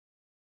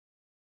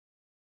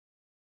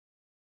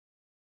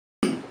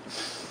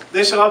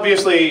This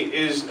obviously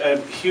is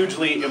a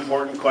hugely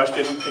important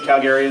question to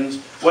Calgarians.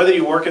 Whether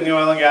you work in the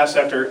oil and gas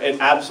sector, it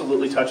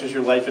absolutely touches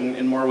your life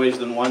in more ways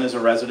than one as a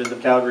resident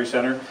of Calgary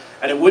Centre.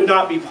 And it would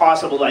not be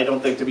possible, I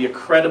don't think, to be a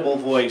credible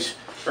voice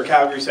for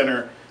Calgary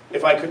Centre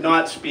if I could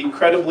not speak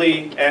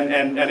credibly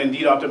and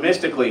indeed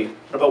optimistically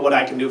about what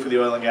I can do for the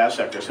oil and gas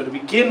sector. So to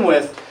begin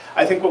with,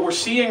 I think what we're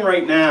seeing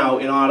right now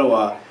in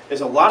Ottawa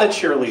is a lot of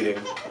cheerleading,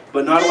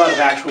 but not a lot of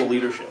actual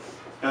leadership.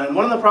 And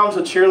one of the problems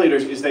with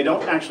cheerleaders is they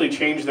don't actually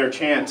change their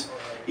chants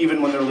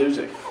even when they're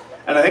losing.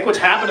 And I think what's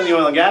happened in the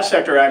oil and gas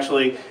sector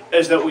actually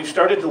is that we've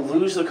started to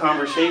lose the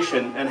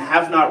conversation and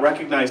have not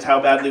recognized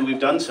how badly we've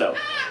done so.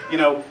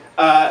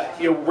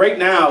 Right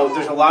now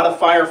there's a lot of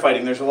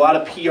firefighting, there's a lot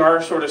of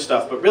PR sort of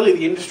stuff, but really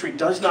the industry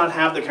does not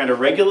have the kind of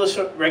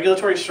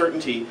regulatory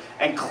certainty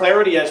and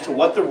clarity as to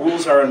what the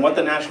rules are and what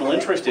the national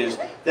interest is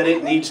that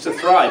it needs to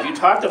thrive. You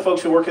talk to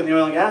folks who work in the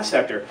oil and gas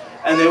sector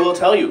and they will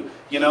tell you,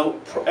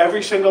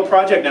 every single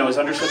project now is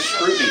under such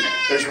scrutiny.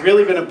 There's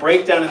really been a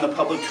breakdown in the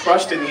public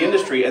trust in the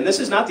industry, and this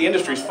is not the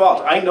industry's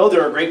fault. I know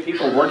there are great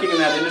people working in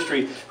that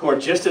industry who are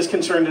just as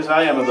concerned as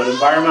I am about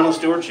environmental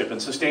stewardship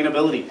and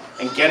sustainability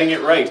and getting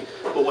it right.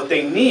 But what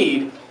they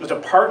need is a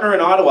partner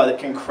in Ottawa that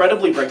can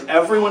credibly bring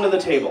everyone to the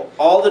table,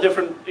 all the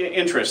different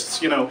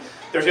interests.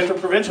 There's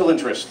interprovincial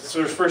interests,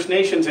 there's First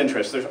Nations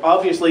interests, there's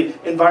obviously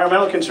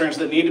environmental concerns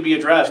that need to be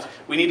addressed.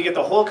 We need to get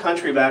the whole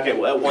country back at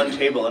one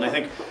table, and I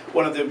think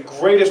one of the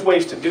greatest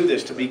ways to do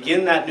this, to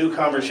begin that new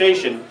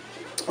conversation,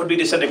 would be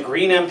to send a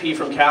Green MP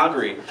from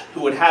Calgary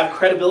who would have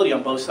credibility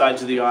on both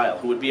sides of the aisle,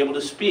 who would be able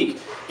to speak.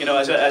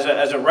 As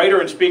a writer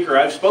and speaker,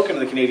 I've spoken to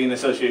the Canadian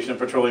Association of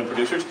Petroleum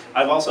Producers.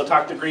 I've also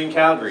talked to Green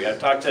Calgary. I've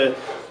talked to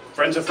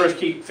Friends of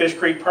Fish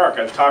Creek Park.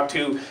 I've talked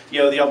to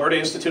the Alberta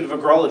Institute of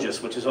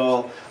Agrologists, which is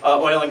all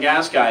oil and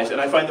gas guys. And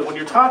I find that when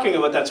you're talking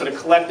about that sort of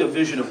collective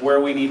vision of where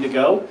we need to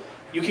go,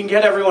 you can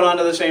get everyone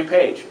onto the same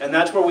page. And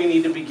that's where we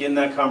need to begin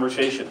that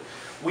conversation.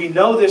 We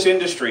know this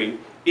industry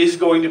is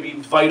going to be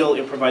vital.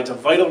 It provides a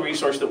vital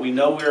resource that we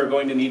know we are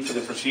going to need for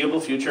the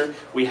foreseeable future.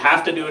 We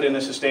have to do it in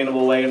a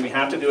sustainable way, and we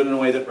have to do it in a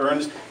way that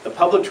earns the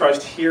public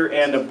trust here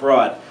and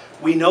abroad.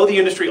 We know the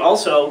industry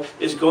also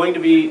is going to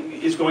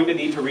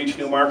need to reach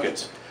new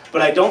markets.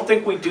 But I don't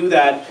think we do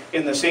that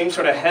in the same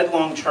sort of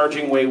headlong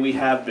charging way we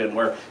have been,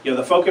 where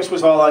the focus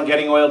was all on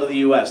getting oil to the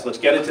US. Let's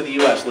get it to the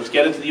US. Let's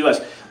get it to the US.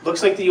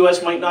 Looks like the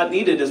US might not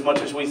need it as much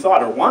as we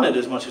thought, or want it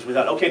as much as we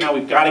thought. Okay, now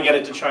we've got to get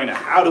it to China.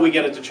 How do we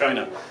get it to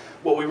China?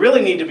 What we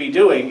really need to be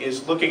doing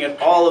is looking at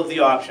all of the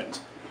options.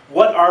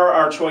 What are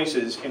our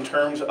choices in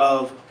terms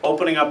of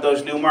opening up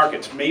those new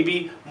markets?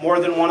 Maybe more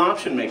than one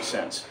option makes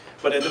sense.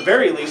 But at the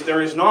very least,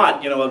 there is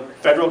not, a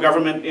federal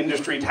government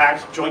industry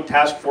joint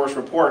task force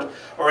report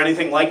or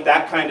anything like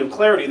that kind of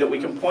clarity that we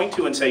can point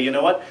to and say, you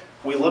know what,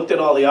 we looked at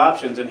all the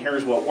options and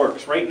here's what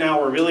works. Right now,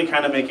 we're really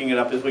kind of making it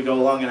up as we go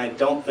along, and I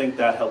don't think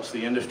that helps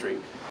the industry.